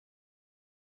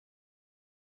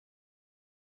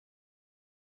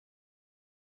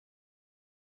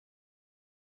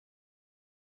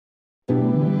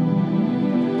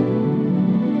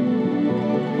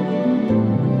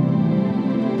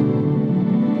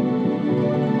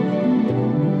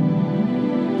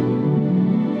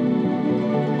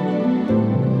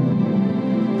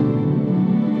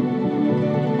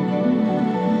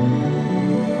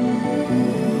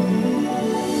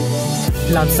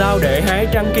Làm sao để hái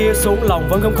trăng kia xuống lòng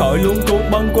vẫn không khỏi luống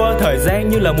cuống, bâng quơ thời gian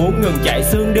như là muốn ngừng chạy,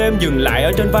 sương đêm dừng lại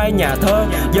ở trên vai nhà thơ.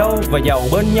 Dâu và dầu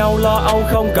bên nhau lo âu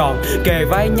không còn, kề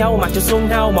vai nhau mặc cho xuân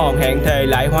hao mòn, hẹn thề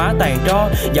lại hóa tàn tro.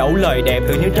 Dẫu lời đẹp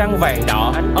từ những trăng vàng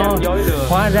đỏ,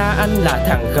 hóa ra anh là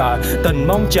thằng khờ. Tình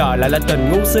mong chờ lại là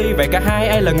tình ngu si, vậy cả hai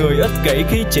ai là người ích kỷ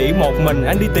khi chỉ một mình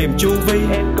anh đi tìm chu vi.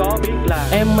 Em có biết là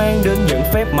em mang đến những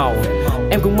phép màu,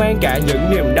 em cũng mang cả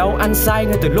những niềm đau. Anh sai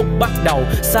ngay từ lúc bắt đầu,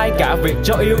 sai cả việc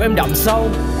cho yêu em đậm sâu.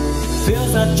 Phiêu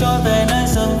giật cho về nơi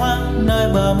rừng hoa, nơi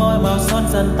bờ môi màu son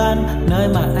dần tan, nơi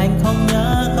mà anh không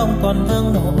nhớ, không còn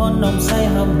vương nụ hôn nồng say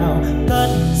hồng nào. Cơn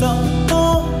giông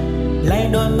tố lay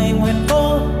đôi mình huyền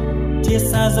phố, chia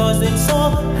xa rồi duyên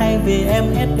số, hay vì em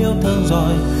hết yêu thương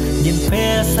rồi. Nhìn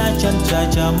phía xa chân trời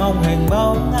chờ mong hình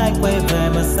bóng ai quay về,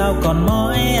 mà sao còn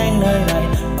mỗi anh nơi này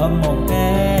ôm một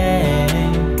cái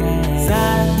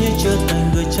ra như chưa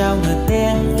từng gửi trao người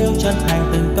tiếng yêu chân thành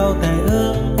từng câu thề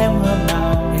ước. Em hôm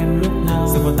nào em lúc nào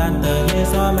sự buồn tan từ như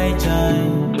gió mây trời,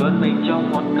 trốn mình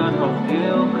trong một cơn mộng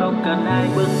yêu không cần ai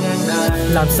bước ngang đời.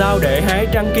 Làm sao để hái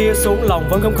trăng kia xuống lòng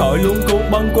vẫn không khỏi luống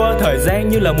cuống, bâng quơ thời gian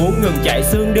như là muốn ngừng chạy,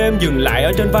 sương đêm dừng lại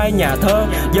ở trên vai nhà thơ.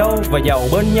 Dâu và dầu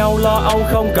bên nhau lo âu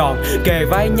không còn, kề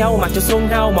vai nhau mặc cho xuân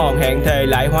hao mòn, hẹn thề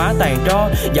lại hóa tàn tro.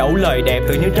 Dẫu lời đẹp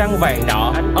từ những trăng vàng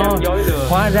đỏ,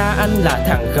 hóa ra anh là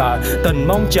thằng khờ. Tình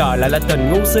mong chờ lại là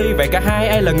tình ngu si, vậy cả hai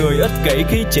ai là người ích kỷ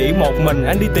khi chỉ một mình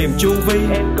anh đi tìm chu vi.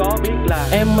 Em có biết là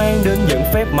em mang đến những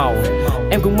phép màu,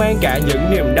 em cũng mang cả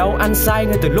những niềm đau. Anh sai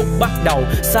ngay từ lúc bắt đầu,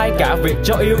 sai cả việc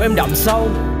cho yêu em đậm sâu.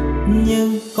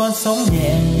 Nhưng con sống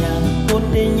nhẹ nhàng cuốn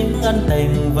đi những ân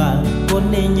tình vàng, cuốn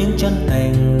đi những chân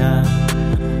tình nàng,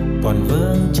 còn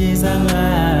vương chi giang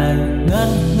ai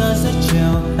ngân ngơ giữa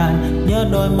chiều tàn. Nhớ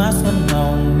đôi má xuân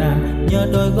hồng nàng, nhớ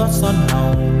đôi gót son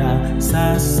hồng nàng,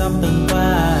 xa xăm từng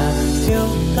qua yêu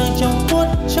thương trong phút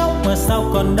chốc mà sao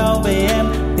còn đau vì em.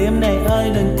 Tim này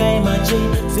ơi đừng cay mà chi,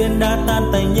 duyên đã tan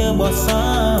tành như bọt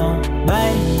sóng,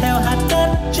 bay theo hạt cát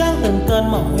trắng từng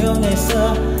cơn mộng yêu ngày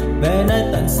xưa, về nơi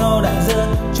tận sâu đại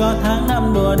dương cho tháng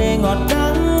năm đùa đi ngọt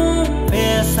đắng.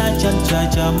 Phía xa chân trời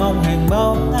chờ mong hình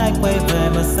bóng ai quay về,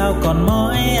 mà sao còn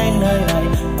mỗi anh nơi này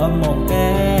ôm một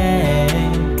cái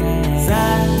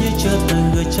ra như chưa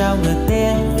từng gửi trao người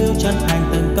tiếng yêu chân thành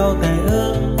từng câu thề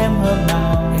ước. Em hôm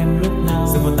nào em lúc nào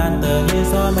sự buồn tan từ như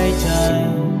gió mây trời.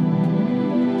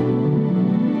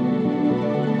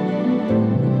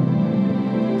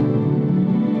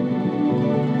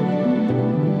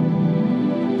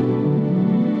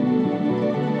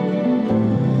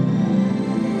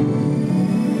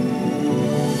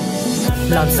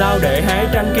 Làm sao để hái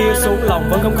trăng kia xuống lòng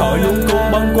vẫn không khỏi luống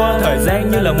cuống, bâng quơ thời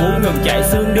gian như là muốn ngừng chạy,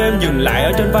 sương đêm dừng lại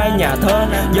ở trên vai nhà thơ.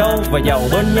 Dâu và dầu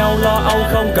bên nhau lo âu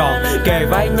không còn, kề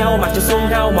vai nhau mặc cho xuân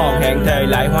hao mòn, hẹn thề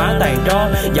lại hóa tàn tro.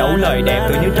 Dẫu lời đẹp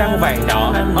từ những trăng vàng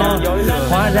đỏ,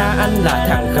 hóa ra anh là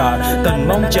thằng khờ. Tình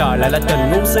mong chờ lại là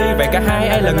tình ngu si, vậy cả hai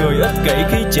ai là người ích kỷ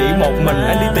khi chỉ một mình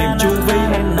anh đi tìm chu vi.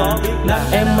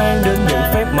 Em mang đến những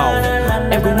phép màu,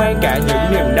 em cũng mang cả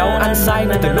những niềm đau. Anh sai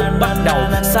ngay từ lúc bắt đầu,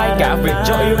 sai cả việc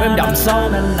cho yêu em đậm sâu.